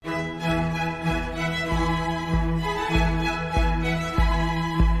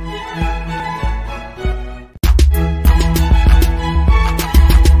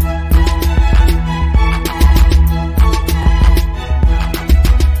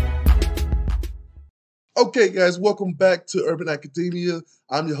Okay, guys, welcome back to Urban Academia.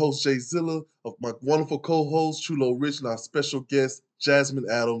 I'm your host, Jay Zilla, of my wonderful co-host, Chulo Rich, and our special guest, Jasmine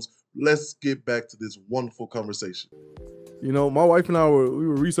Adams. Let's get back to this wonderful conversation. You know, my wife and I were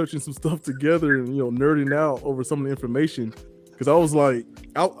researching some stuff together and nerding out over some of the information because I was like,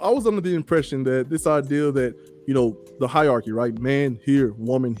 I was under the impression that this idea that the hierarchy, right, man here,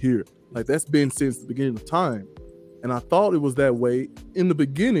 woman here, like that's been since the beginning of time, and I thought it was that way in the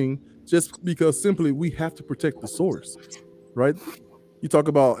beginning, just because simply we have to protect the source, right? You talk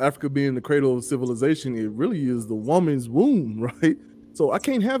about Africa being the cradle of civilization, it really is the woman's womb, right? So I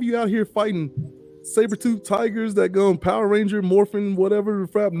can't have you out here fighting saber-toothed tigers that go Power Ranger, morphin, whatever,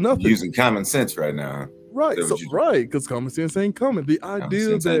 frap, nothing. Using common sense right now. Right, right, because common sense ain't coming. The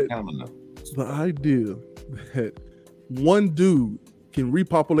idea that one dude can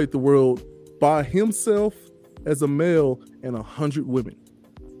repopulate the world by himself as a male and 100 women,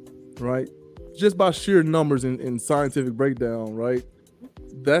 right? Just by sheer numbers and scientific breakdown, right?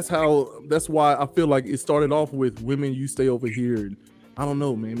 That's why I feel like it started off with women, you stay over here. And I don't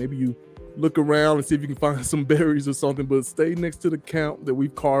know, man, maybe you look around and see if you can find some berries or something, but stay next to the camp that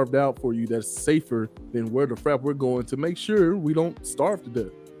we've carved out for you that's safer than where the frap we're going to make sure we don't starve to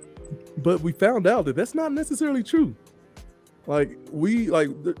death. But we found out that that's not necessarily true. Like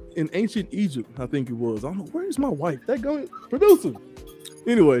in ancient Egypt, I think it was. I don't know, where's my wife? That going producer.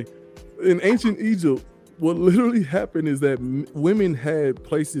 Anyway, in ancient Egypt, what literally happened is that women had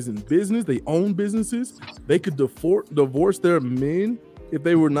places in business. They owned businesses. They could divorce their men if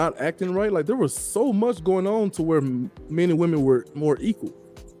they were not acting right. Like there was so much going on to where men and women were more equal.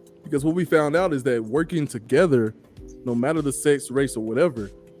 Because what we found out is that working together, no matter the sex, race, or whatever,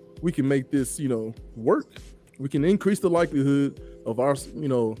 we can make this, work. We can increase the likelihood of our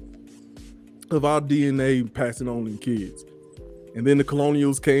DNA passing on in kids. And then the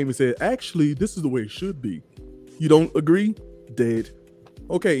colonials came and said, actually, this is the way it should be. You don't agree? Dead.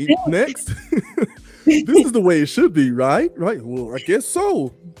 Okay, next. This is the way it should be, right? Right. Well, I guess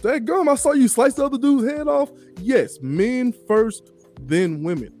so. Dadgum, I saw you slice the other dude's head off. Yes, men first, then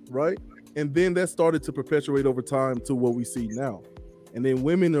women, right? And then that started to perpetuate over time to what we see now. And then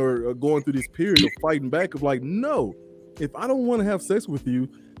women are going through this period of fighting back of like, no, if I don't want to have sex with you,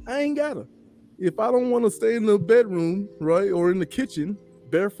 I ain't gotta. If I don't want to stay in the bedroom, right, or in the kitchen,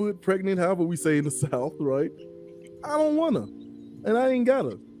 barefoot, pregnant, however we say in the South, right, I don't want to, and I ain't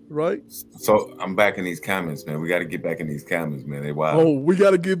gotta, right? So I'm back in these comments, man. We got to get back in these comments, man. They wild. Oh, we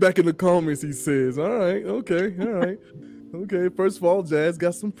got to get back in the comments, he says. All right, okay, all right. Okay, first of all, Jazz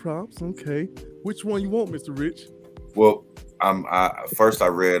got some props. Okay, which one you want, Mr. Rich? Well, first I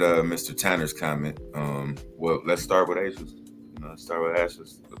read Mr. Tanner's comment. Well, let's start with Ashes. Let's start with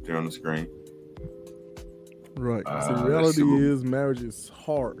Ashes up there on the screen. Right. So the reality is marriage is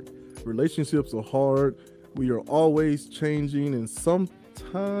hard. Relationships are hard. We are always changing, and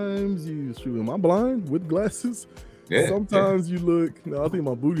sometimes am I blind with glasses? Yeah. Sometimes you look. No, I think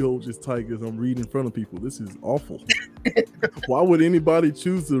my booty hole just tight because I'm reading in front of people. This is awful. Why would anybody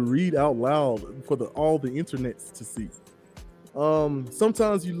choose to read out loud for all the internets to see?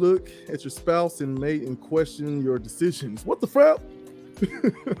 Sometimes you look at your spouse and mate and question your decisions. What the frap?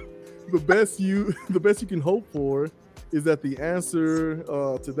 The best you can hope for is that the answer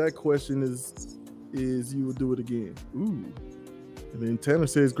to that question is you will do it again. Ooh. And then Tanner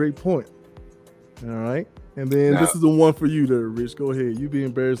says, great point. All right. And then this is the one for you there, Rich. Go ahead. You be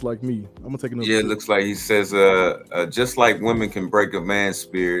embarrassed like me. I'm gonna take another. Yeah, it looks like he says just like women can break a man's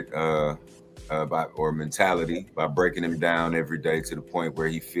spirit or mentality by breaking him down every day to the point where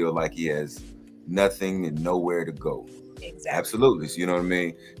he feel like he has nothing and nowhere to go. Exactly. Absolutely. So you know what I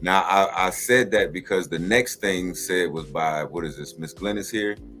mean? Now, I said that because the next thing said was by, what is this? Miss Glenn is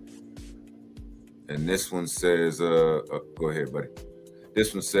here. And this one says, go ahead, buddy.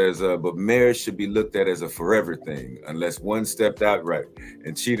 This one says, but marriage should be looked at as a forever thing unless one stepped out right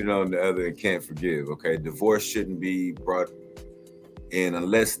and cheated on the other and can't forgive. Okay. Divorce shouldn't be brought in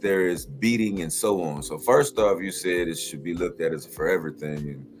unless there is beating and so on. So first off, you said it should be looked at as a forever thing.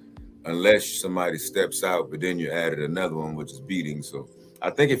 And unless somebody steps out, but then you added another one, which is beating. So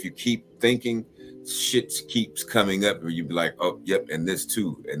I think if you keep thinking, shit keeps coming up, where you be like, oh, yep, and this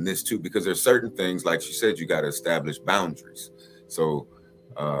too, because there's certain things, like she said, you got to establish boundaries. So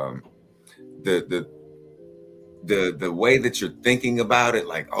the way that you're thinking about it,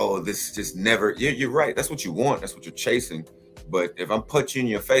 like, oh, this just never, you're right. That's what you want. That's what you're chasing. But if I'm punching you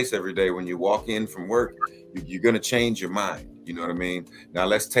in your face every day when you walk in from work, you're going to change your mind. You know what I mean? Now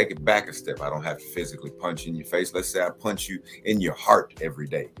let's take it back a step. I don't have to physically punch you in your face. Let's say I punch you in your heart every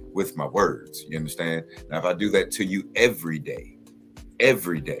day with my words. You understand? Now, if I do that to you every day,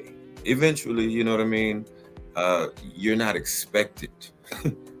 eventually, you know what I mean? You're not expected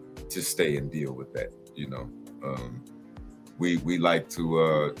to stay and deal with that, you know. We like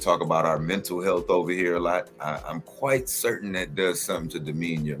to talk about our mental health over here a lot. I'm quite certain that does something to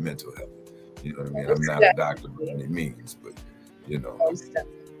demean your mental health. You know what I mean? I'm not a doctor by any means, but you know.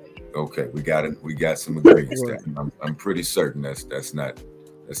 Okay, we got some agreements. Right. I'm pretty certain that's not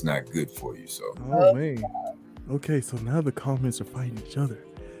good for you. So. Oh man. Okay, so now the comments are fighting each other.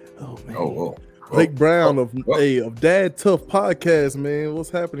 Oh man. Oh. Blake Brown of Dad Tough Podcast, man. What's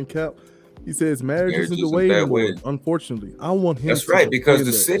happening, Cap? He says marriage isn't the way anymore. Unfortunately, I want him. That's right, because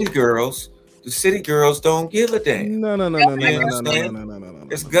the city girls don't give a damn. No.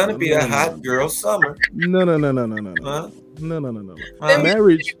 It's gonna be a hot girl summer. No.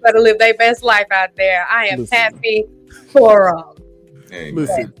 Marriage. You better live their best life out there. I am happy for them. Hey,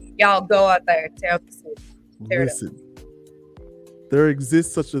 listen, y'all go out there. Tell the city. Listen. There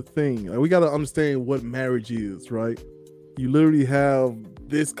exists such a thing. Like, we got to understand what marriage is, right? You literally have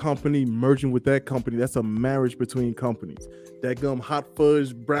this company merging with that company. That's a marriage between companies. That gum hot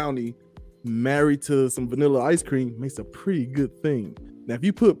fudge brownie married to some vanilla ice cream makes a pretty good thing. Now, if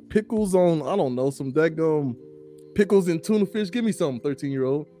you put pickles on, I don't know, some daggum pickles and tuna fish, give me something,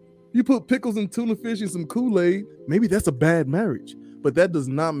 13-year-old. You put pickles and tuna fish and some Kool-Aid, maybe that's a bad marriage. But that does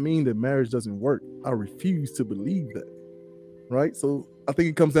not mean that marriage doesn't work. I refuse to believe that. Right? So I think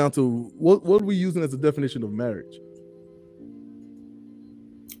it comes down to what are we using as a definition of marriage?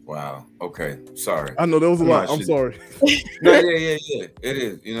 Wow. Okay. Sorry. I know that was a lot. I'm sorry. No, yeah. It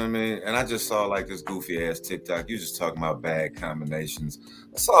is. You know what I mean? And I just saw like this goofy ass TikTok. You just talking about bad combinations.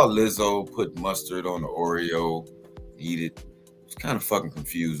 I saw Lizzo put mustard on the Oreo, eat it. It's kind of fucking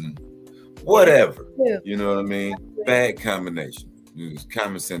confusing. Whatever. Yeah. You know what I mean? Bad combination.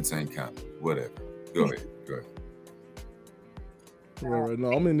 Common sense ain't common. Whatever. Go ahead. Right.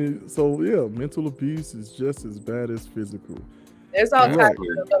 No, I mean, so yeah, mental abuse is just as bad as physical. There's all types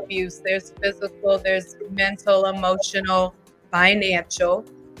of abuse. There's physical, there's mental, emotional, financial.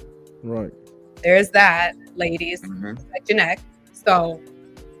 Right. There's that, ladies. Like your neck. So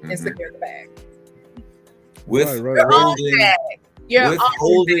insecure the bag.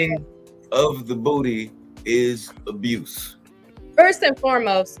 Withholding of the booty is abuse. First and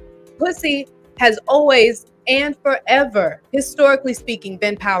foremost, pussy has always and forever, historically speaking,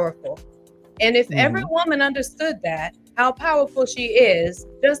 been powerful. And if every woman understood that, how powerful she is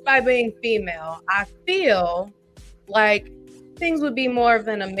just by being female, I feel like things would be more of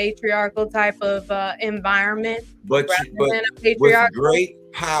a matriarchal type of environment. But with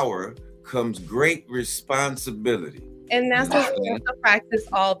great power comes great responsibility. And that's what we have to practice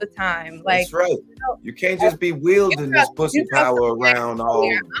all the time. Like, that's right. You can't just be wielding this pussy power around all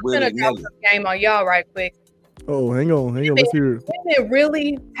willy-nilly. I'm gonna drop some game on y'all right quick. Oh, hang on. Let's hear it. Women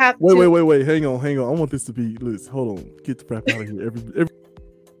really have to. Wait. Hang on. I want this to be. Listen, hold on. Get the crap out of here.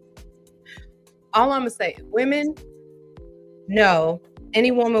 All I'm gonna say, women, no,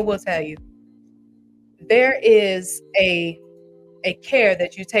 any woman will tell you, there is a care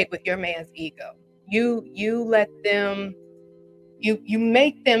that you take with your man's ego. You let them, you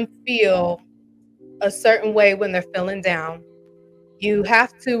make them feel a certain way when they're feeling down. You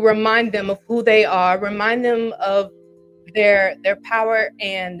have to remind them of who they are, remind them of their power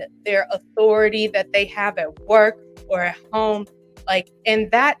and their authority that they have at work or at home. And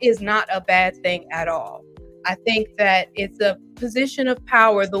that is not a bad thing at all. I think that it's a position of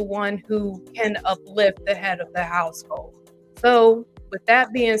power, the one who can uplift the head of the household. So with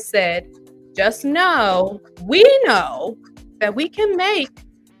that being said, just know, we know that we can make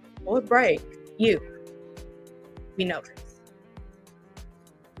or break you. We know this.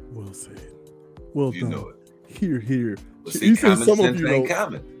 Well said. Well you done. Know it. Here. Well, see, common sense ain't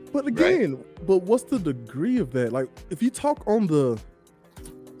common. But again, but what's the degree of that? Like, if you talk in the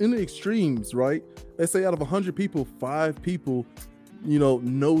extremes, right? Let's say out of 100 people, 5 people,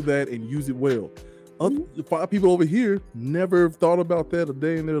 know that and use it well. 5 people over here never thought about that a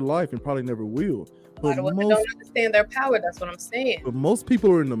day in their life and probably never will. But most don't understand their power. That's what I'm saying. But most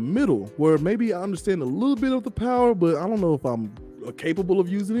people are in the middle, where maybe I understand a little bit of the power, but I don't know if I'm capable of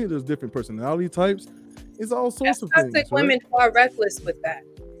using it. There's different personality types. It's all sorts of things. Toxic women who are reckless with that.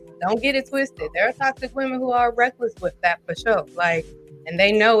 Don't get it twisted. There are toxic women who are reckless with that for sure. And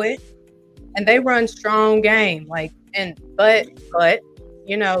they know it, and they run strong game. But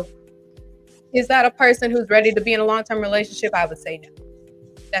is that a person who's ready to be in a long-term relationship? I would say no.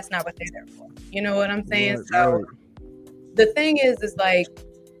 That's not what they're there for. You know what I'm saying? Right, so right. The thing is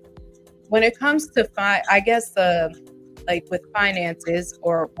when it comes to with finances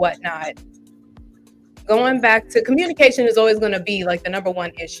or whatnot, going back to communication is always going to be the number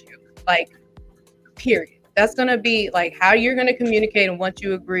one issue. Like, period. That's going to be like how you're going to communicate and what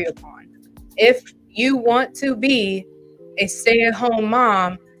you agree upon. If you want to be a stay-at-home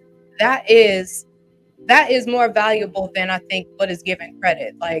mom, that is more valuable than I think what is given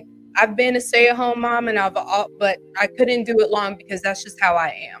credit. Like, I've been a stay-at-home mom, and but I couldn't do it long because that's just how I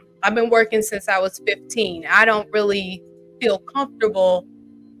am. I've been working since I was 15. I don't really feel comfortable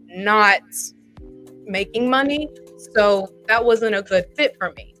not making money, so that wasn't a good fit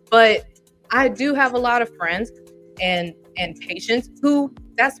for me. But I do have a lot of friends and patients who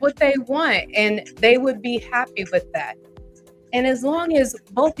that's what they want, and they would be happy with that. And as long as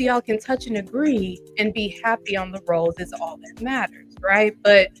both of y'all can touch and agree and be happy on the roles is all that matters, right?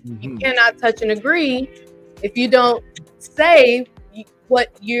 But you cannot touch and agree if you don't say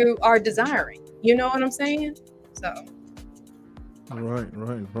what you are desiring. You know what I'm saying? So. Right.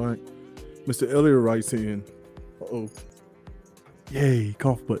 Mr. Elliott writes in, yay,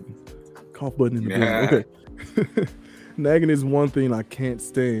 cough button in the beginning. Okay. Nagging is one thing I can't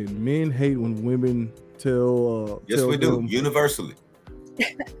stand. Men hate when women tell yes, tell we do, them, universally.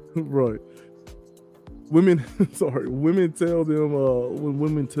 right. Women tell them when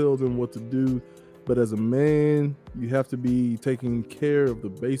women tell them what to do, but as a man, you have to be taking care of the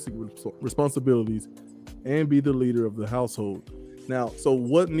basic responsibilities and be the leader of the household. Now, so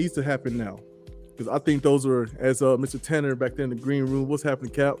what needs to happen now? Because I think those are, as Mr. Tanner back there in the green room, what's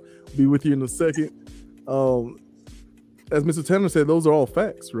happening, Cap? Be with you in a second. As Mr. Tanner said, those are all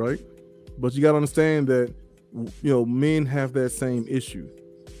facts, right? But you got to understand that, men have that same issue.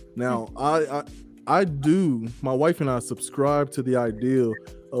 Now, my wife and I subscribe to the idea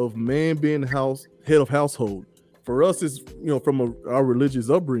of man being head of household. For us, it's, from our religious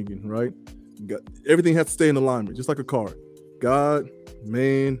upbringing, right? Everything has to stay in alignment, just like a car. God,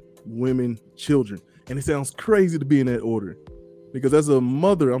 man, women, children. And it sounds crazy to be in that order. Because as a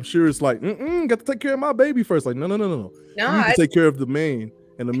mother, I'm sure it's like, got to take care of my baby first. Like, no. You need to take care of the man.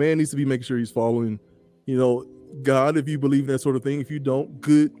 And the man needs to be making sure he's following, God, if you believe in that sort of thing. If you don't,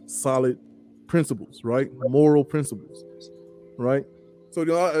 good, solid principles, right? Moral principles, right? So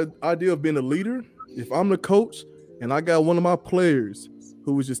the idea of being a leader, if I'm the coach and I got one of my players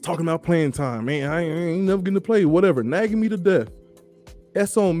who was just talking about playing time, man, I ain't never getting to play, whatever, nagging me to death.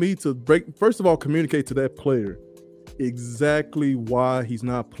 That's on me to first of all, communicate to that player exactly why he's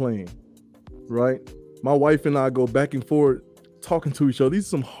not playing, right? My wife and I go back and forth talking to each other. These are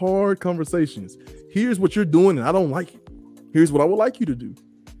some hard conversations. Here's what you're doing and I don't like it. Here's what I would like you to do,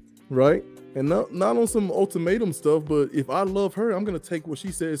 right? And not on some ultimatum stuff, but if I love her, I'm going to take what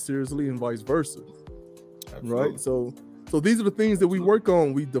she says seriously and vice versa. Absolutely. Right? So these are the things that we work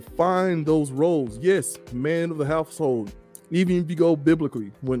on. We define those roles. Yes, man of the household. Even if you go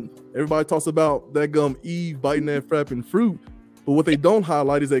biblically, when everybody talks about that Eve biting that frapping fruit, but what they don't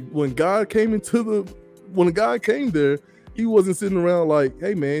highlight is that when God came there, he wasn't sitting around like,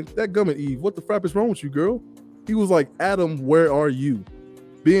 hey man, that gum at Eve, what the frap is wrong with you, girl? He was like, Adam, where are you?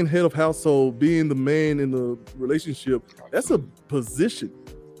 Being head of household, being the man in the relationship, that's a position,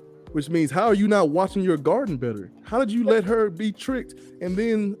 which means how are you not watching your garden better? How did you let her be tricked and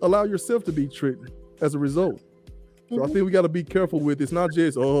then allow yourself to be tricked as a result? So I think we got to be careful with it's not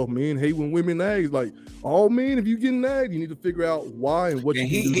just, men hate when women nag. Like, all men, if you get nagged, you need to figure out why and what you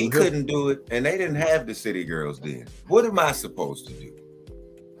can do. He couldn't do it, and they didn't have the city girls then. What am I supposed to do?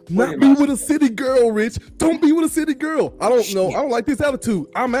 Not be with a city girl, Rich. Don't be with a city girl. I don't know. I don't like this attitude.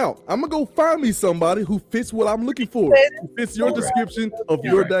 I'm out. I'm going to go find me somebody who fits what I'm looking for. Who fits your description of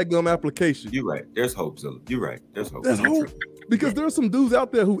your dadgum application. You're right. There's hope, Zilla. You're right. There's hope. There's hope. Because there are some dudes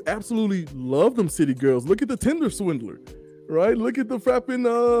out there who absolutely love them city girls. Look at the Tinder swindler, right? Look at the frapping,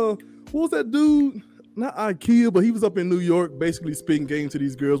 what was that dude? Not IKEA, but he was up in New York basically spitting game to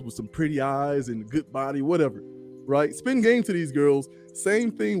these girls with some pretty eyes and good body, whatever, right? Spitting game to these girls.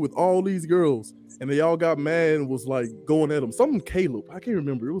 Same thing with all these girls. And they all got mad and was like going at them. Something Caleb, I can't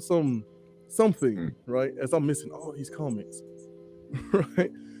remember. It was something, right? As I'm missing all these comments,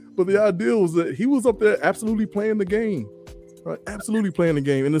 right? But the idea was that he was up there absolutely playing the game. Right, absolutely playing the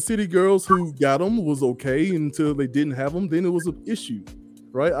game. And the city girls who got them was okay until they didn't have them. Then it was an issue,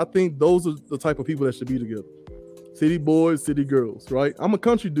 right? I think those are the type of people that should be together. City boys, city girls, right? I'm a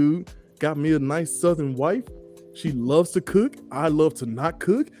country dude. Got me a nice southern wife. She loves to cook. I love to not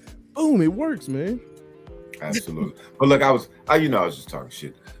cook. Boom, it works, man. Absolutely. But look, I was just talking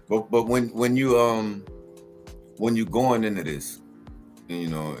shit. But when you going into this,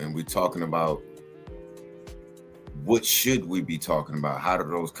 and we're talking about what should we be talking about? How do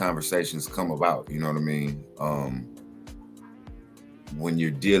those conversations come about? You know what I mean? When you're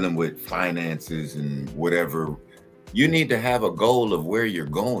dealing with finances and whatever, You need to have a goal of where you're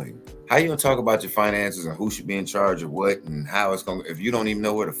going. How you gonna talk about your finances and who should be in charge of what and how it's gonna if you don't even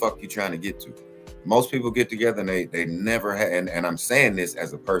know where the fuck you're trying to get to? Most people get together and they never had, and I'm saying this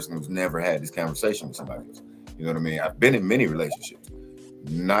as a person who's never had this conversation with somebody else. You know what I mean? I've been in many relationships.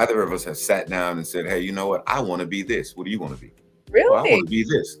 Neither of us have sat down and said, hey, you know what? I want to be this. What do you want to be? Really? Well, I want to be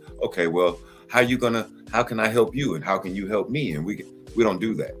this. Okay, well, how can I help you and how can you help me? And we don't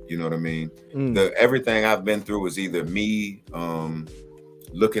do that. You know what I mean? Everything I've been through is either me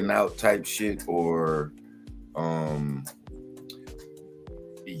looking out type shit or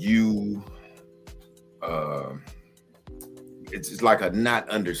you it's like a not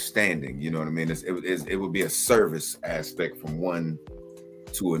understanding, you know what I mean? It would be a service aspect from one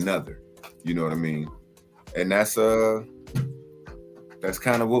to another, you know what I mean? And that's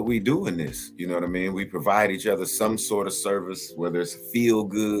kind of what we do in this, you know what I mean? We provide each other some sort of service, whether it's feel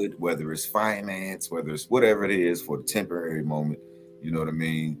good, whether it's finance, whether it's whatever it is for the temporary moment, you know what I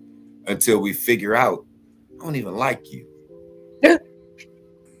mean? Until we figure out, I don't even like you.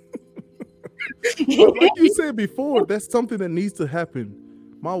 But like you said before, that's something that needs to happen.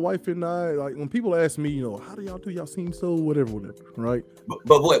 My wife and I, like when people ask me, you know, how do y'all do? Y'all seem so whatever, right?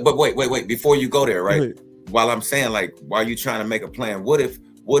 But wait, before you go there, right? While I'm saying, like, while you trying to make a plan, what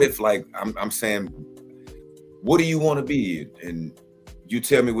if like I'm saying, what do you want to be? And you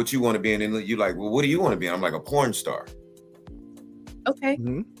tell me what you want to be, and then you like, well, what do you want to be? I'm like a porn star. Okay.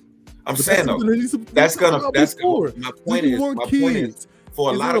 I'm but saying though, that's my point is for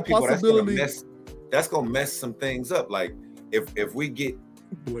a lot of people that's gonna mess some things up. Like if we get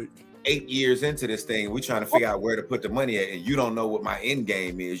 8 years into this thing, we trying to figure out where to put the money at, and you don't know what my end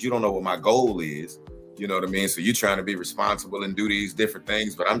game is, you don't know what my goal is, you know what I mean? So you trying to be responsible and do these different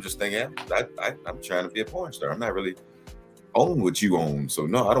things, but I'm just thinking, I'm trying to be a porn star. I'm not really own what you own. So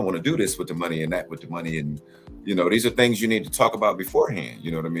no, I don't want to do this with the money and that with the money. And you know, these are things you need to talk about beforehand.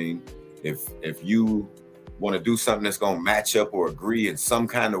 You know what I mean? If you want to do something that's going to match up or agree in some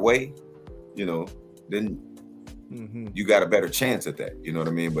kind of way, you know, then you got a better chance at that. You know what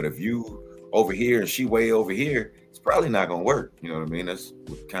I mean? But if you over here and she way over here, it's probably not going to work. You know what I mean? That's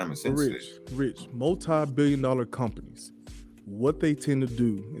what common sense is. Rich, multi-billion-dollar companies, what they tend to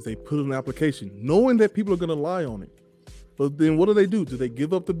do is they put an application knowing that people are going to lie on it. But then what do? Do they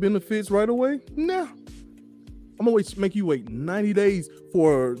give up the benefits right away? Nah. I'm gonna make you wait 90 days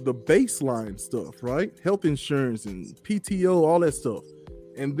for the baseline stuff, right? Health insurance and PTO, all that stuff.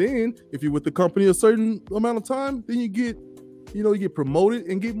 And then if you're with the company a certain amount of time, then you get promoted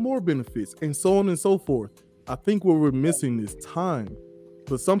and get more benefits and so on and so forth. I think what we're missing is time.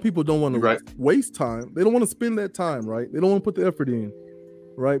 But some people don't want to waste time. They don't want to spend that time, right? They don't want to put the effort in,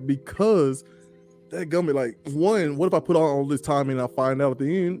 right? Because that gummy, like, one, what if I put all this time in and I find out at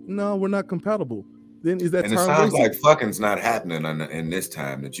the end, no, we're not compatible. Then is that and time? It sounds like fucking's not happening in this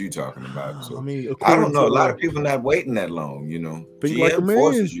time that you're talking about. So I mean, I don't know. A lot of people not waiting that long. You know, think GM like a man.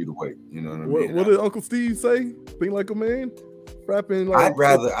 Forces you to wait. You know what I mean? What did Uncle Steve say? Think like a man. Rapping like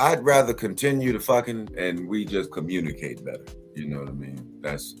I'd rather continue to fucking and we just communicate better. You know what I mean?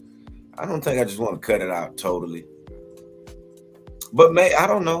 I don't think I just want to cut it out totally. But I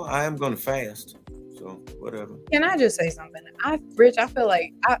don't know. I am going to fast. So whatever. Can I just say something? Rich, I feel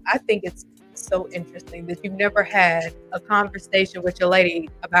like I think it's so interesting that you've never had a conversation with your lady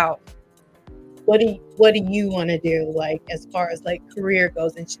about what do you want to do, like as far as like career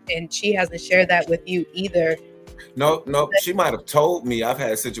goes, and she hasn't shared that with you either. No, she might have told me. I've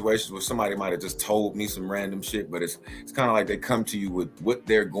had situations where somebody might have just told me some random shit, but it's kind of like they come to you with what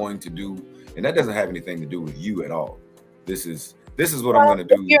they're going to do, and that doesn't have anything to do with you at all. This is what I'm going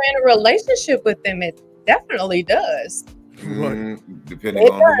to do. If you're in a relationship with them, it definitely does. Depending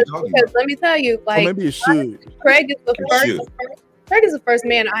on who you're talking about. Let me tell you, like, maybe it should. Craig is the first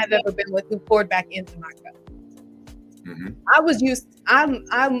man I've ever been with who poured back into my cup.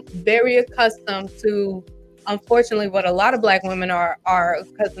 I'm very accustomed to, unfortunately, what a lot of Black women are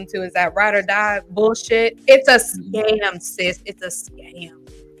accustomed to is that ride or die bullshit. It's a scam, sis. It's a scam.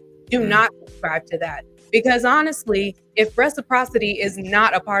 Do not subscribe to that. Because honestly, if reciprocity is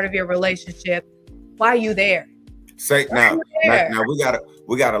not a part of your relationship, why are you there? Say now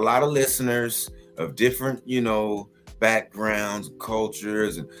we got a lot of listeners of different, you know, backgrounds,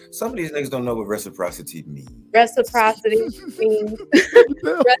 cultures, and some of these niggas don't know what reciprocity means. Reciprocity means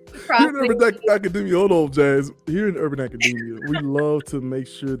Here in Urban Academia, hold on, Jazz. Here in Urban Academia, we love to make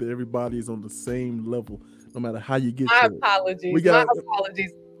sure that everybody is on the same level, no matter how you get my to apologies. it. My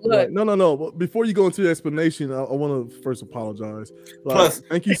apologies. Look. No. But before you go into your explanation, I want to first apologize. Plus,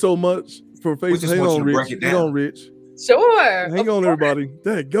 thank you so much for facing. Hang on, Rich. Sure. Hang on, everybody.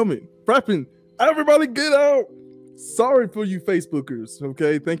 Dadgummit. Frapping. Everybody get out. sorry for you Facebookers.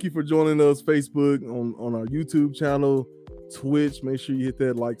 Okay, thank you for joining us. Facebook on our YouTube channel, Twitch. Make sure you hit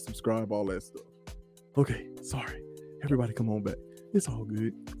that like, subscribe, all that stuff. Okay, sorry. Everybody, come on back. It's all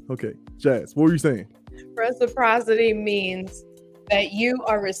good. Okay, Jazz, what were you saying? Reciprocity means that you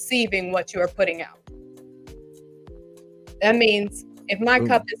are receiving what you are putting out. That means if my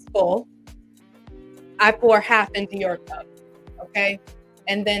cup is full, I pour half into your cup, okay?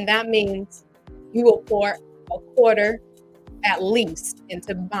 And then that means you will pour a quarter at least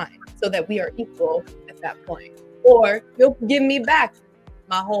into mine so that we are equal at that point. Or you'll give me back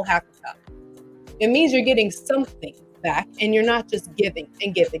my whole half a cup. It means you're getting something back and you're not just giving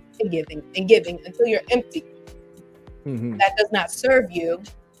and giving and giving and giving until you're empty. Mm-hmm. That does not serve you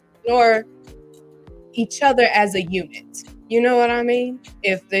nor each other as a unit. You know what I mean?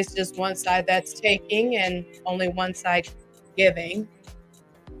 If there's just one side that's taking and only one side giving,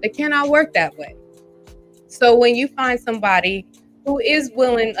 it cannot work that way. So when you find somebody who is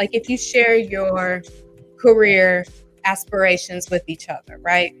willing, like if you share your career aspirations with each other,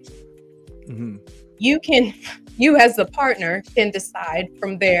 right? Mm-hmm. You as a partner can decide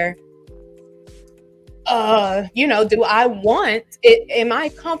from there, do I want it? Am I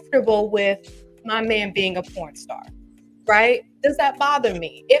comfortable with my man being a porn star? Right? Does that bother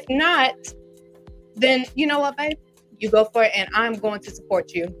me? If not, then you know what, babe? You go for it and I'm going to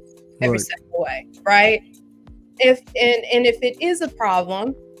support you every step of the way. Right? If it is a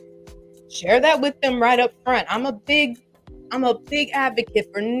problem, share that with them right up front. I'm a big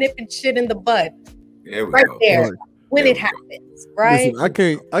advocate for nipping shit in the bud. Right there. Right. When it happens, right?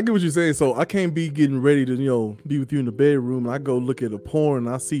 Listen, I get what you're saying. So I can't be getting ready to, be with you in the bedroom and I go look at a porn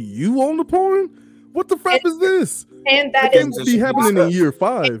and I see you on the porn. What the crap is this? And that can't be happening in year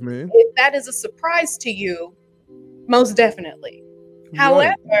 5, man. If that is a surprise to you, most definitely. Right.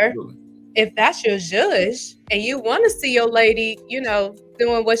 However, if that's your zhuzh and you want to see your lady,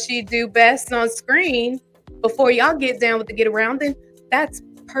 doing what she do best on screen before y'all get down with the get around, then that's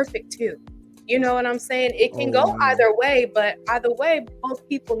perfect too. You know what I'm saying? It can go either way, but either way, both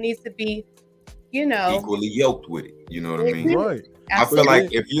people need to be, equally yoked with it. You know what I mean? Right. I feel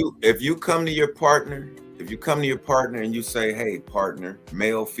like if you come to your partner, and you say, hey, partner,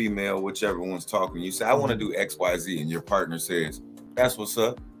 male, female, whichever one's talking, you say, I want to do X, Y, Z, and your partner says, that's what's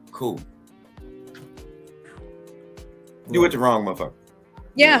up. Cool. You with the wrong motherfucker.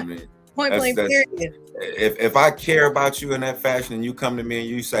 Yeah. You know I mean? Point blank, period. If I care about you in that fashion and you come to me and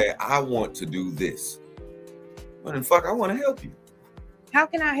you say, I want to do this, well then fuck, I want to help you. How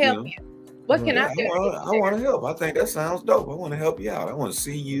can I help you? What can I do? I want to help. I think that sounds dope. I want to help you out. I want to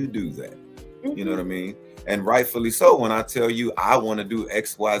see you do that. Mm-hmm. You know what I mean? And rightfully so, when I tell you I want to do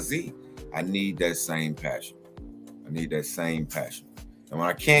X, Y, Z, I need that same passion. And when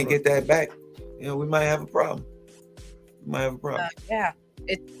I can't get that back, we might have a problem. Yeah.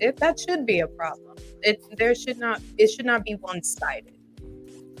 That should be a problem. It should not be one-sided.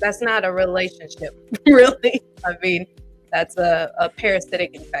 That's not a relationship, really. I mean, that's a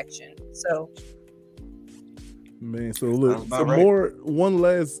parasitic infection. So, man. So look, one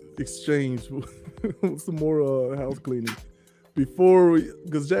last exchange, some more house cleaning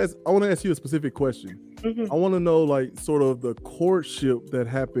because Jazz, I want to ask you a specific question. Mm-hmm. I want to know, like, sort of the courtship that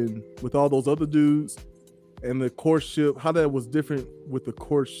happened with all those other dudes. And the courtship, how that was different with the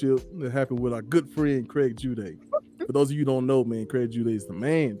courtship that happened with our good friend Craig Jude. For those of you who don't know, man, Craig Jude is the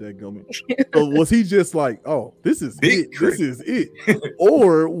man that coming. So was he just like, oh, this is it, this is it?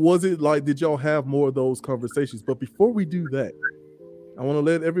 Or was it like, did y'all have more of those conversations? But before we do that, I want to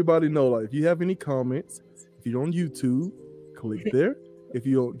let everybody know, like, if you have any comments, if you're on YouTube, click there. If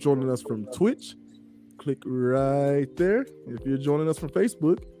you're joining us from Twitch, click right there. If you're joining us from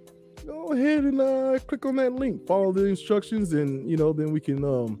Facebook, go ahead and click on that link, follow the instructions, and then we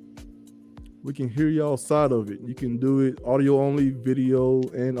can hear y'all side of it. You can do it audio only, video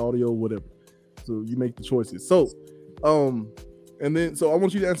and audio, whatever. So you make the choices. So so I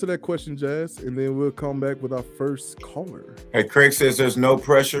want you to answer that question, Jazz, and then we'll come back with our first caller. Hey, Craig says there's no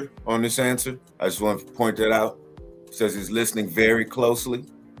pressure on this answer. I just want to point that out. Says he's listening very closely.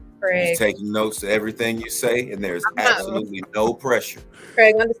 Craig. He's taking notes to everything you say, and there's absolutely no pressure.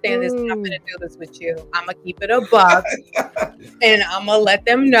 Craig, understand this. I'm not going to do this with you. I'm going to keep it a buck, and I'm going to let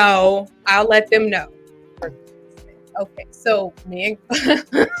them know. I'll let them know. Okay, so me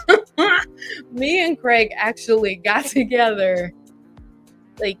and Craig actually got together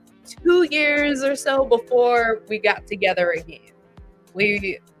like 2 years or so before we got together again.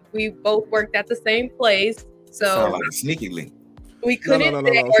 We both worked at the same place, so sound like a sneaky link. We couldn't.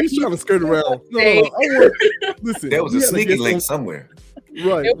 No. She's trying to skirt around. Listen, there was a sneaky link somewhere.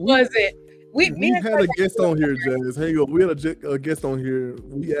 Right. It wasn't. me We and had a guest on here, Jazz. Hey, we had a guest on here.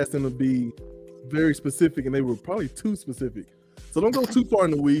 We asked them to be very specific, and they were probably too specific. So don't go too far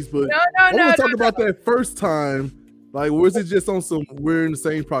in the weeds. But I want to talk about that first time. Like, was it just on some, we're in the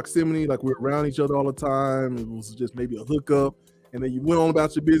same proximity, like we're around each other all the time? It was just maybe a hookup, and then you went on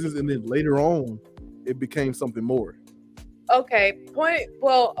about your business, and then later on, it became something more. Okay.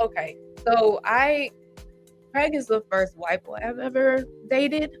 Okay. So Craig is the first white boy I've ever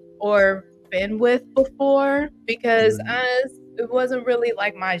dated or been with before, because it wasn't really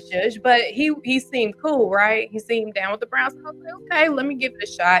like my judge, but he seemed cool, right? He seemed down with the Browns. So I was like, okay, let me give it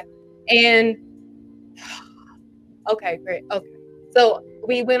a shot. And okay, great. Okay. So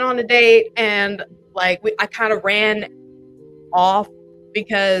we went on a date, and like I kind of ran off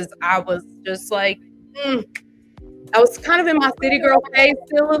because I was just like, I was kind of in my city girl phase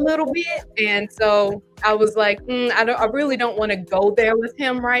still a little bit. And so I was like, I really don't want to go there with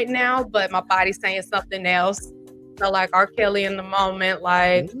him right now, but my body's saying something else. So like R. Kelly in the moment,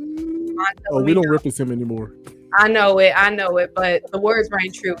 like, we don't reference him anymore. I know it, but the words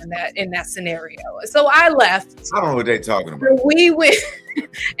rang true in that scenario. So I left. I don't know what they're talking about. We went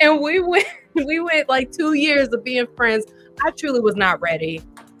like 2 years of being friends. I truly was not ready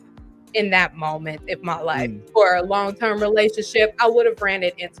in that moment in my life for a long-term relationship. I would have ran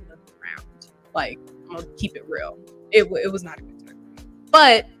it into the ground. Like, I'm gonna keep it real. It was not a good time.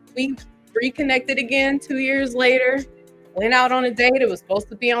 But we reconnected again 2 years later, went out on a date. It was supposed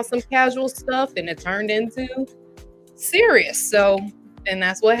to be on some casual stuff, and it turned into serious. So, and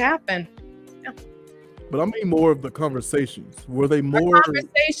that's what happened. Yeah. But I mean more of the conversations. Were they more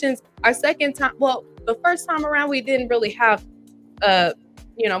conversations? Our second time, well, the first time around we didn't really have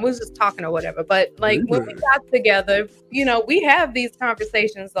we was just talking or whatever. But like when we got together, we have these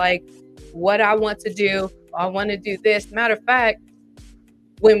conversations like what I want to do. I want to do this. Matter of fact,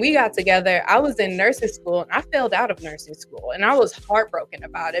 when we got together, I was in nursing school and I failed out of nursing school, and I was heartbroken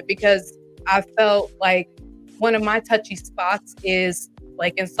about it because I felt like one of my touchy spots is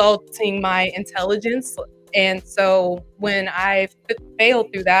like insulting my intelligence. And so when I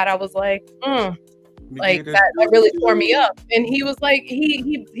failed through that, I was like, like that really tore me up. And he was like,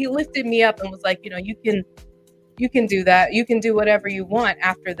 he lifted me up and was like, you can do that. You can do whatever you want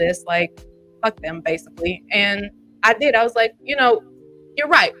after this. Like, fuck them, basically. And I did. I was like, you're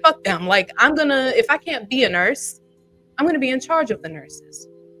right. Fuck them. Like, if I can't be a nurse, I'm going to be in charge of the nurses.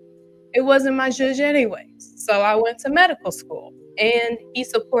 It wasn't my judge anyways. So I went to medical school, and he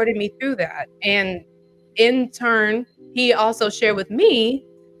supported me through that. And in turn, he also shared with me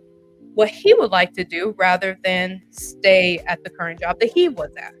what he would like to do rather than stay at the current job that he was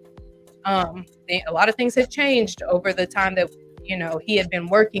at. A lot of things had changed over the time that, he had been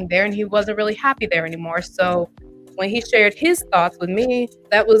working there, and he wasn't really happy there anymore. So when he shared his thoughts with me,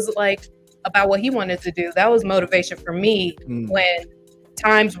 that was like about what he wanted to do. That was motivation for me when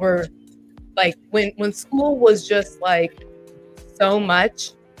times were like, when school was just like so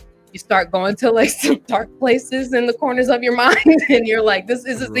much, you start going to like some dark places in the corners of your mind, and you're like, this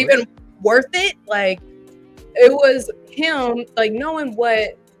isn't even worth it. Like, it was him, like knowing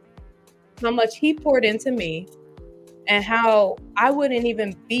how much he poured into me and how I wouldn't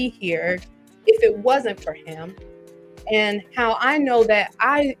even be here if it wasn't for him. And how I know that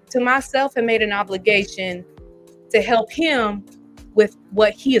I, to myself, have made an obligation to help him with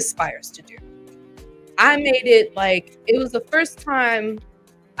what he aspires to do. I made it like, it was the first time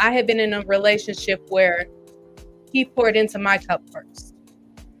I had been in a relationship where he poured into my cup first.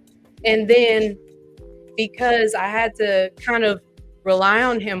 And then because I had to kind of rely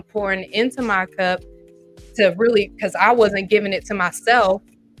on him pouring into my cup to really, because I wasn't giving it to myself,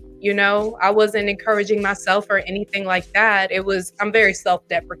 I wasn't encouraging myself or anything like that. I'm very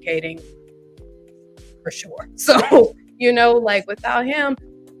self-deprecating for sure. So, like without him,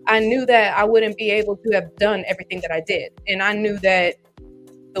 I knew that I wouldn't be able to have done everything that I did. And I knew that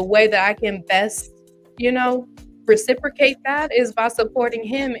the way that I can best, reciprocate that is by supporting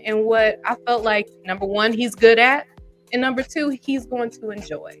him in what I felt like, number one, he's good at, and number two, he's going to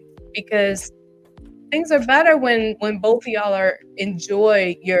enjoy. Because things are better when both of y'all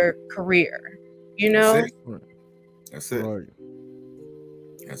enjoy your career, That's it. Right.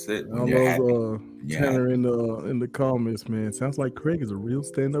 That's it. I love Tanner in the comments, man. Sounds like Craig is a real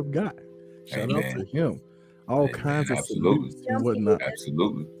stand-up guy. Shout out to him. All kinds of salutes and whatnot.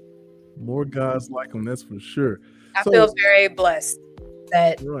 Absolutely. More guys like him, that's for sure. I feel very blessed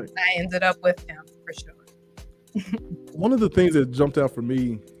that I ended up with him, for sure. One of the things that jumped out for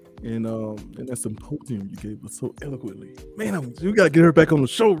me in that symposium you gave us so eloquently, man, you gotta get her back on the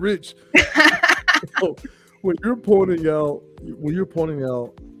show, Rich. So, when you're pointing out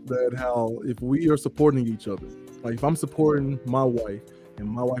that how if we are supporting each other, like if I'm supporting my wife and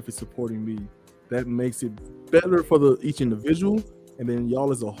my wife is supporting me, that makes it better for each individual, and then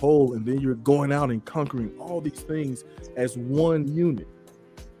y'all as a whole, and then you're going out and conquering all these things as one unit,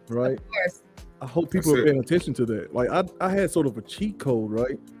 right? Of course. I hope people are paying attention to that. Like I had sort of a cheat code,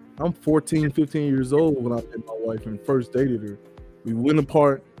 right? I'm 14, 15 years old when I met my wife and first dated her. We went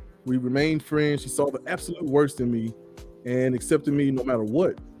apart. We remained friends. She saw the absolute worst in me and accepted me no matter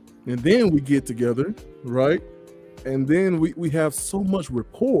what. And then we get together, right? And then we have so much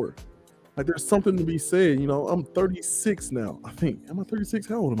rapport. Like there's something to be said. You know, I'm 36 now, I think. Am I 36?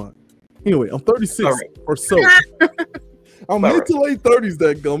 How old am I? Anyway, I'm 36 or so. I'm mid to late 30s,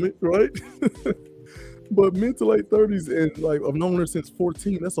 that gummit, right? But mid to late 30s, and like I've known her since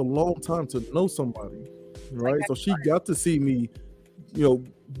 14. That's a long time to know somebody, right? So she got to see me, you know,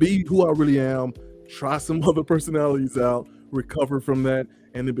 be who I really am, try some other personalities out, recover from that,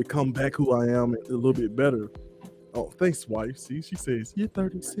 and then become back who I am a little bit better. Oh, thanks, wife. See, she says, you're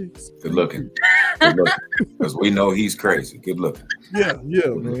 36. Good looking. Good looking. Because we know he's crazy. Good looking. Yeah,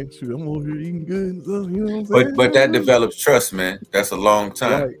 man. Shoot, I'm over here eating good and stuff, you know what I'm saying? But that develops trust, man. That's a long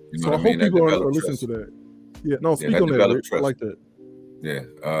time. Right. You know so what I I mean? hope people are listening to that. Yeah, no, speak on that, Rich. I like that. Yeah.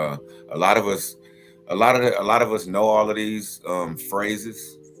 A lot of us know all of these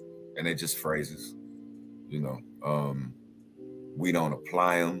phrases, and they're just phrases. You know, we don't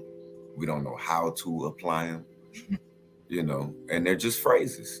apply them. We don't know how to apply them. You know, and they're just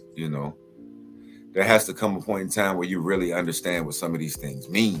phrases. You know, there has to come a point in time where you really understand what some of these things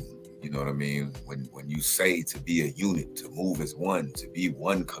mean. You know what I mean? When you say to be a unit, to move as one, to be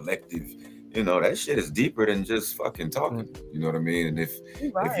one collective, you know, that shit is deeper than just fucking talking. You know what I mean? And if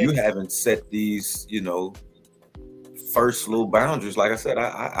you haven't set these, you know, first little boundaries, like I said,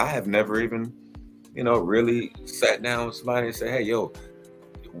 I have never even, you know, really sat down with somebody and say, hey, yo,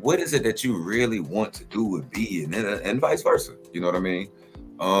 what is it that you really want to do and be, and vice versa? You know what I mean?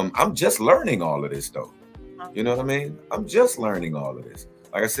 I'm just learning all of this though. You know what I mean? I'm just learning all of this.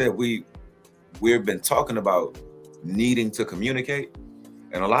 Like I said, we've been talking about needing to communicate,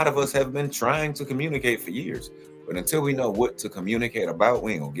 and a lot of us have been trying to communicate for years. But until we know what to communicate about,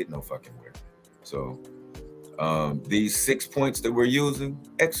 we ain't gonna get no fucking where. So these 6 points that we're using,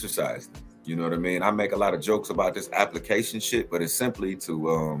 exercise them. You know what I mean? I make a lot of jokes about this application shit, but it's simply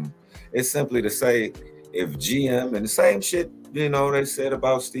to say, if GM, and the same shit, you know, they said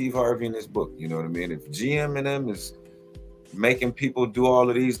about Steve Harvey in his book, you know what I mean? If GM and them is making people do all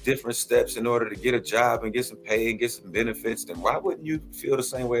of these different steps in order to get a job and get some pay and get some benefits, then why wouldn't you feel the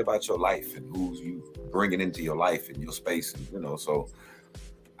same way about your life and who's you bringing into your life and your space? And, you know, so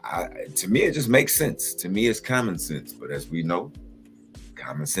to me, it just makes sense. To me, it's common sense. But as we know,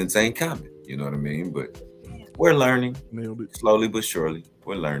 common sense ain't common. You know what I mean? But we're learning. Nailed it. Slowly but surely,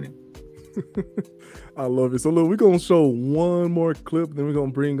 we're learning. I love it. So look, we're gonna show one more clip, then we're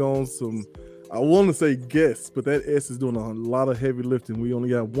gonna bring on some, I want to say guests, but that S is doing a lot of heavy lifting. We only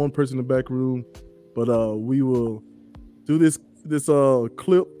got one person in the back room, but we will do this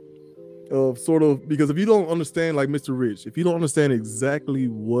clip of sort of, because if you don't understand, like Mr. Rich, if you don't understand exactly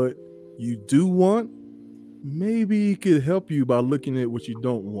what you do want, maybe it could help you by looking at what you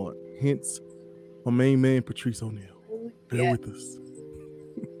don't want. Hence, my main man, Patrice O'Neal. Bear with us.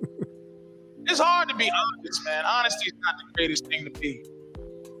 It's hard to be honest, man. Honesty is not the greatest thing to be.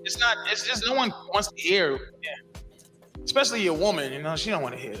 It's not. It's just no one wants to hear. Yeah. Especially your woman, you know, she don't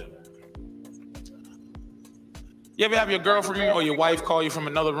want to hear it. You ever have your girlfriend or your wife call you from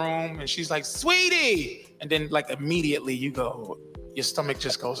another room and she's like, "Sweetie," and then like immediately you go, your stomach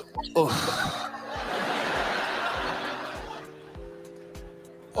just goes, "Oh,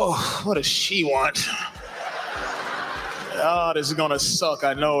 oh, what does she want? Oh, this is gonna suck.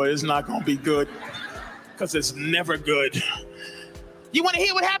 I know it. It's not gonna be good because it's never good. You want to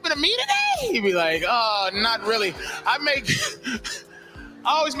hear what happened to me today?" He'd be like, "Oh, not really."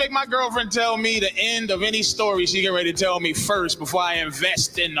 I always make my girlfriend tell me the end of any story she get ready to tell me first before I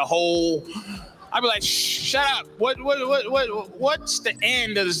invest in the whole. I'd be like, "Shut up. What's the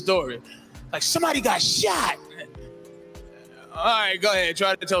end of the story?" Like, somebody got shot. All right, go ahead.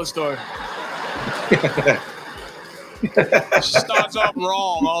 Try to tell the story. She starts off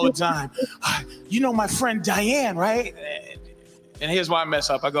wrong all the time. "You know my friend Diane, right?" And here's why I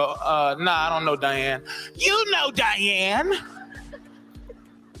mess up. I go, "Nah, I don't know Diane." "You know Diane."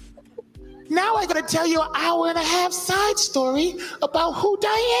 Now I gotta tell you an hour and a half side story about who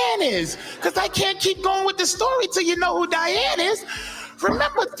Diane is, because I can't keep going with the story till you know who Diane is.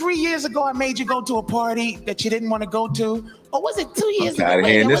 "Remember 3 years ago I made you go to a party that you didn't want to go to? Or was it 2 years ago?" I'm tired of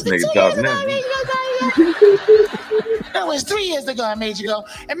hearing this nigga talking now. That was 3 years ago I made you go.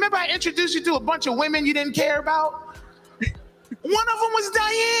 And remember I introduced you to a bunch of women you didn't care about? One of them was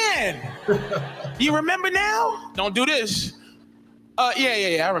Diane. You remember now? Don't do this.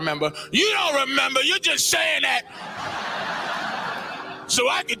 Yeah, I remember. You don't remember. You're just saying that so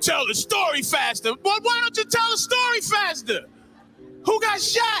I can tell the story faster. Well, why don't you tell the story faster? Who got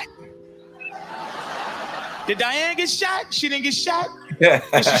shot? Did Diane get shot? She didn't get shot? Did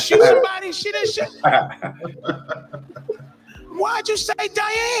she shoot somebody? She didn't shoot. Why'd you say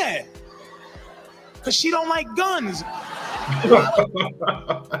Diane? Because she don't like guns.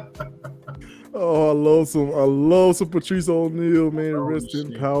 Oh, I love some Patrice O'Neal, man. Rest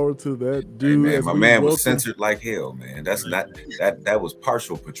in power to that dude. Hey, man, my man was censored like hell, man. That's not that was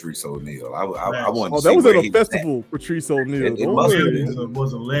partial Patrice O'Neal. I wanted to that was at a was festival, Patrice O'Neal. It must have been. It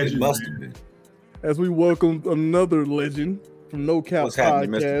was a legend. It must have been. As we welcome another legend from No Cap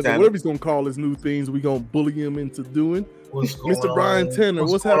Podcast, or whatever he's gonna call his new things, we gonna bully him into doing. Mr. Brian Tanner,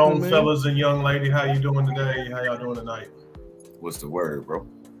 what's happening, man? Fellas and young lady, how you doing today? How y'all doing tonight? What's the word, bro?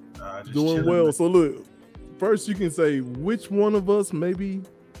 Doing well. Man. So look, first you can say which one of us maybe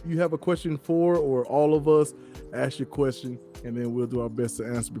you have a question for, or all of us ask your question, and then we'll do our best to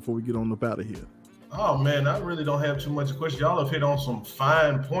answer before we get on up out of here. Oh man, I really don't have too much question. Y'all have hit on some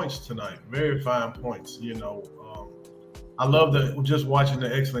fine points tonight, very fine points. You know, I love just watching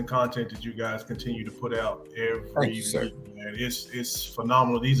the excellent content that you guys continue to put out every week, man. It's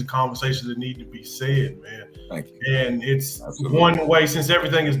phenomenal. These are conversations that need to be said, man. Thank you. And it's one way, since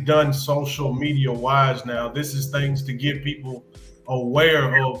everything is done social media wise now, this is things to get people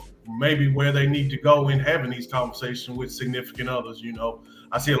aware of maybe where they need to go in having these conversations with significant others. You know,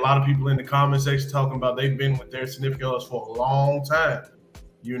 I see a lot of people in the comment section talking about they've been with their significant others for a long time.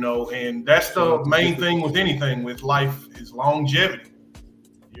 You know, and that's the main thing with anything with life is longevity,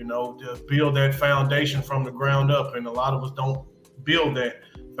 you know, to build that foundation from the ground up. And a lot of us don't build that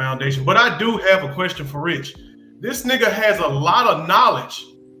foundation. But I do have a question for Rich. This nigga has a lot of knowledge,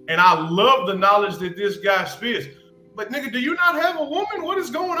 and I love the knowledge that this guy spits. But nigga, do you not have a woman? What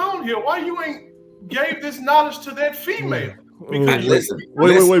is going on here? Why you ain't gave this knowledge to that female? Because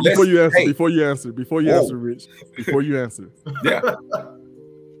wait, before you answer, Rich, before you answer. Yeah.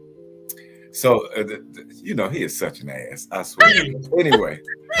 So, you know, he is such an ass, I swear. Anyway,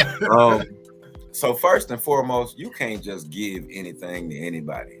 so first and foremost, you can't just give anything to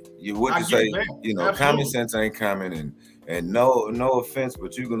anybody. You wouldn't say, you know, common sense ain't common, and no offense,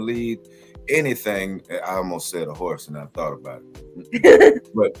 but you can lead anything. I almost said a horse, and I thought about it.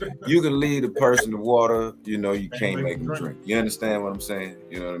 But you can lead a person to water. You know, you can't make them drink. You understand what I'm saying?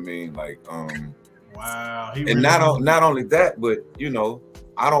 You know what I mean? Like, wow. And not only that, but you know,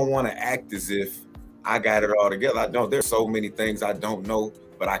 I don't want to act as if I got it all together. I don't. There's so many things I don't know,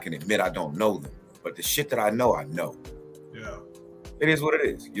 but I can admit I don't know them. But the shit that I know. Yeah. It is what it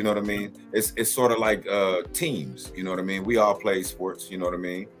is. You know what I mean? It's sort of like teams. You know what I mean? We all play sports. You know what I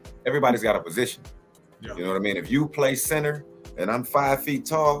mean? Everybody's got a position. Yeah. You know what I mean? If you play center and I'm 5 feet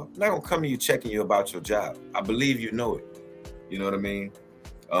tall, I'm not gonna come to you checking you about your job. I believe you know it. You know what I mean?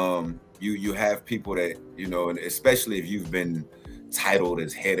 You have people that, you know, and especially if you've been titled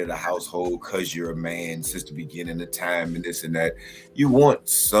as head of the household because you're a man since the beginning of time and this and that, you want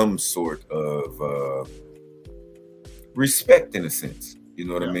some sort of respect in a sense. You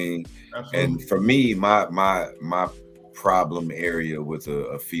know what I mean? Absolutely. And for me, my problem area with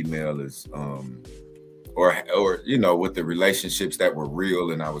a female is or you know, with the relationships that were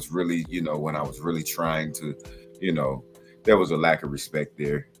real and I was really, you know, when I was really trying to, you know, there was a lack of respect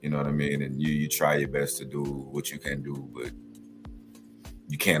there. You know what I mean? And you try your best to do what you can do, but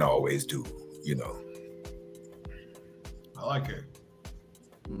you can't always do, you know. I like it.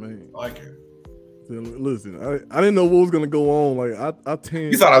 Man. I like it. Listen, I didn't know what was gonna go on. Like I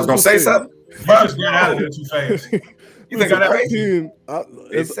tend. You thought I was gonna say something? You just got out of there too fast. You think I'm crazy? As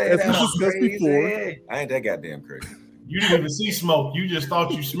we discussed before, I ain't that goddamn crazy. You didn't even see smoke. You just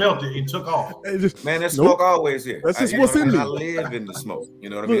thought you smelt it and took off. Man, there's smoke always here. That's just what's in me. I live in the smoke. You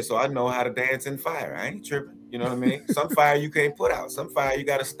know what I mean? So I know how to dance in fire. I ain't tripping. You know what I mean? Some fire you can't put out. Some fire you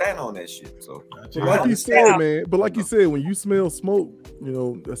got to stand on that shit. So, like you said, man. But like you said, when you smell smoke, you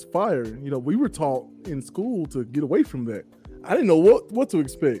know that's fire. You know, we were taught in school to get away from that. I didn't know what to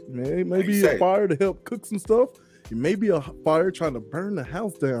expect, man. Maybe a fire to help cook some stuff. It may be a fire trying to burn the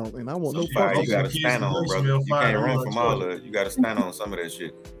house down, and I want no fire. You gotta stand on, brother. You can't run from all of it. You gotta stand on some of that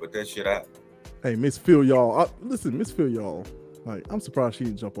shit. Put that shit out. Hey, Miss Phil, y'all. Listen, Miss Phil, y'all. Like, I'm surprised she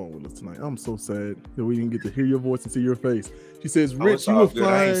didn't jump on with us tonight. I'm so sad that we didn't get to hear your voice and see your face. She says, "Rich, you will find."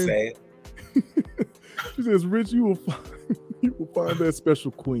 I ain't sad. She says, "Rich, you will find that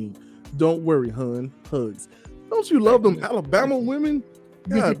special queen. Don't worry, hun. Hugs." Don't you love them Alabama women?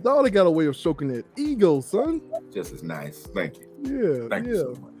 God, dog, they got a way of stroking that ego, son. Just as nice. Thank you. Yeah, Thank you so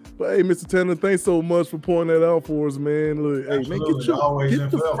much. But hey, Mr. Tanner, thanks so much for pointing that out for us, man. Look, hey, man, get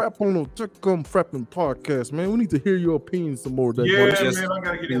the Frap on the Frapping podcast, man. We need to hear your opinion some more. Yeah, man, I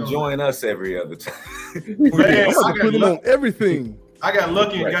gotta get in. Join us every other time. Man, I'm about to put it on everything. I got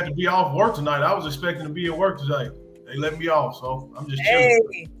lucky and got to be off work tonight. I was expecting to be at work today. They let me off, so I'm just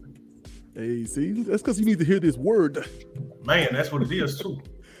chilling. Hey, see, that's because you need to hear this word. Man, that's what it is too.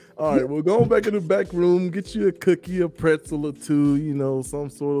 All right, well, go back in the back room, get you a cookie, a pretzel or two, you know, some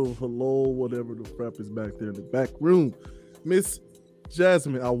sort of hello, whatever the frap is back there in the back room. Miss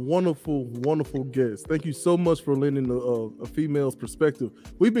Jasmine, our wonderful, wonderful guest. Thank you so much for lending a female's perspective.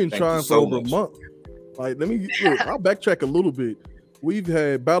 We've been trying for over a month. Like, I'll backtrack a little bit. We've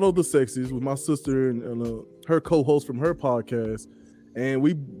had Battle of the Sexes with my sister and her co-host from her podcast, and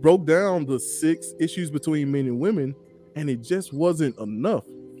we broke down the 6 issues between men and women, and it just wasn't enough.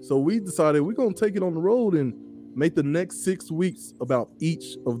 So we decided we're going to take it on the road and make the next 6 weeks about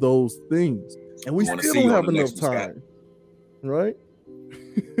each of those things. And we still don't have enough time. Right?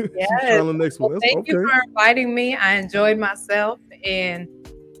 Yes. On the next one. Thank you for inviting me. I enjoyed myself, and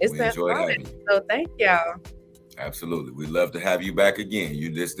it's been fun. So thank y'all. Absolutely. We'd love to have you back again. You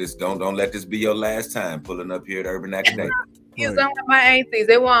just don't let this be your last time pulling up here at Urban Academia. You don't have my aunties.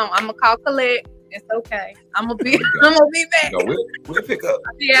 They won't. I'm gonna call Colette. It's okay. I'm gonna be back. No, we'll pick up.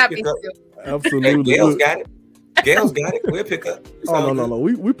 Yeah, absolutely. Hey, Gail's got it. Gail's got it. We'll pick up. No.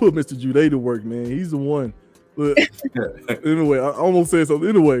 We put Mr. Jude to work, man. He's the one. But anyway, I almost said something.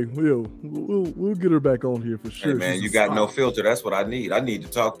 Anyway, we'll get her back on here for sure. Hey, man, you got no filter. That's what I need. I need to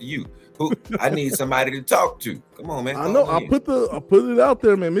talk to you. I need somebody to talk to. Come on, man. I know. I put it out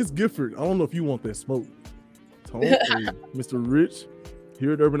there, man. Miss Gifford. I don't know if you want that smoke. Mr. Rich.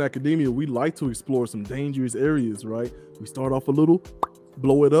 Here at Urban Academia, we like to explore some dangerous areas, right? We start off a little,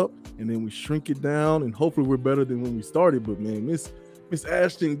 blow it up, and then we shrink it down, and hopefully we're better than when we started. But man, Miss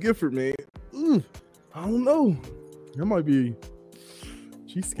Ashton Gifford, man, I don't know. That might be.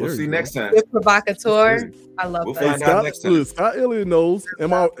 She's scary. We'll see next time. It's provocateur. I love that. Find out next time. Scott Elliott knows.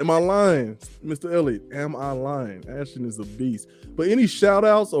 Am I lying, Mr. Elliott? Am I lying? Ashton is a beast. But any shout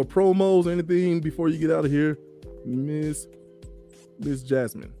outs or promos, anything before you get out of here, Miss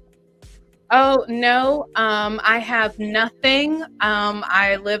Jasmine? Oh no, I have nothing.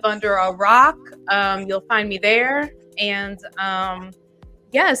 I live under a rock. You'll find me there. And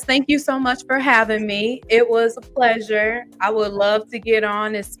yes, thank you so much for having me. It was a pleasure. I would love to get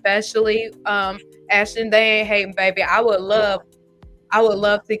on, especially Ashton. They ain't hating, baby. I would love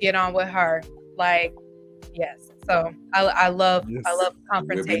to get on with her. Like, yes. So I love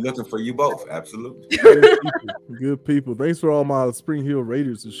confrontation. We'll be looking for you both. Absolutely. Good people. Thanks for all my Spring Hill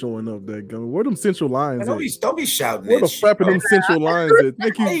Raiders for showing up. Where them Central Lions at? Don't be shouting. Where the frapping them Central Lions at?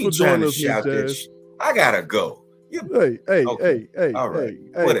 Thank you for joining us, Miss Jazz. I gotta go. Hey.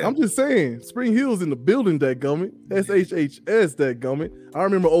 I'm just saying, Spring Hill's in the building, dadgummit. SHHS, dadgummit. I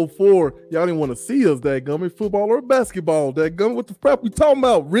remember 04, y'all didn't want to see us, dadgummit. Football or basketball, dadgummit. What the crap we talking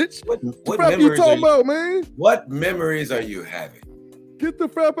about, Rich? What crap you talking about, man? What memories are you having? Get the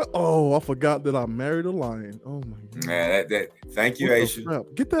frap out. Oh, I forgot that I married a lion. Oh my god. Man, thank you,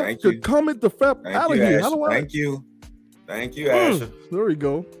 Aisha. Get that comment the frap out of here. Thank you, Aisha. There we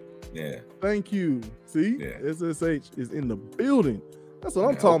go. Yeah. Thank you. See, SSH is in the building. That's what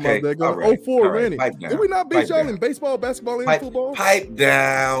I'm talking about. That guy. 04 ran it. Did we not beat y'all in baseball, basketball, and football? Pipe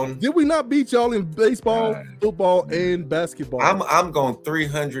down. Did we not beat y'all in baseball, football, and basketball? I'm going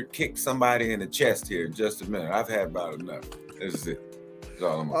 300 kick somebody in the chest here in just a minute. I've had about enough. This is it. That's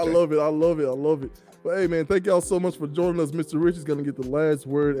all I'm gonna say. I love it. But hey, man, thank y'all so much for joining us. Mr. Rich is gonna get the last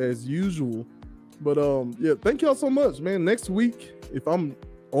word as usual. But yeah, thank y'all so much, man. Next week, if I'm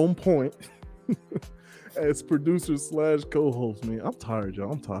on point. As producer / co-host, man. I'm tired,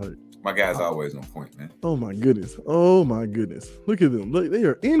 y'all. I'm tired. My guy's always on point, man. Oh my goodness. Look at them. Look, they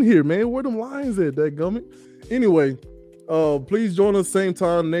are in here, man. Where them lions at, dadgummit? Anyway, please join us same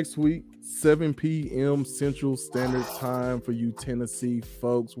time next week, 7 p.m. Central Standard Time for you Tennessee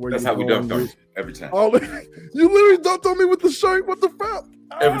folks. That's how we dunked on you every time. You literally dunked on me with the shirt. What the fuck?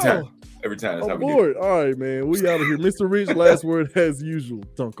 Every time. That's how we do it. All right, man. We out of here. Mr. Rich, last word as usual.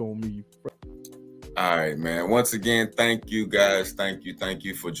 Dunk on me. All right, man. Once again, thank you guys. Thank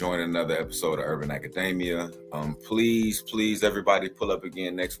you for joining another episode of Urban Academia. Please, everybody pull up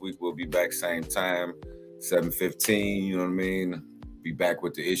again next week. We'll be back same time, 7:15. You know what I mean? Be back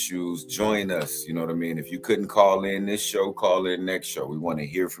with the issues. Join us. You know what I mean? If you couldn't call in this show, call in next show. We want to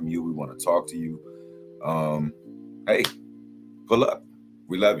hear from you. We want to talk to you. Hey, pull up.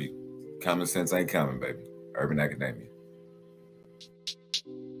 We love you. Common sense ain't coming, baby. Urban Academia.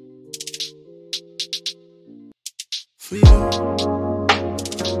 For you.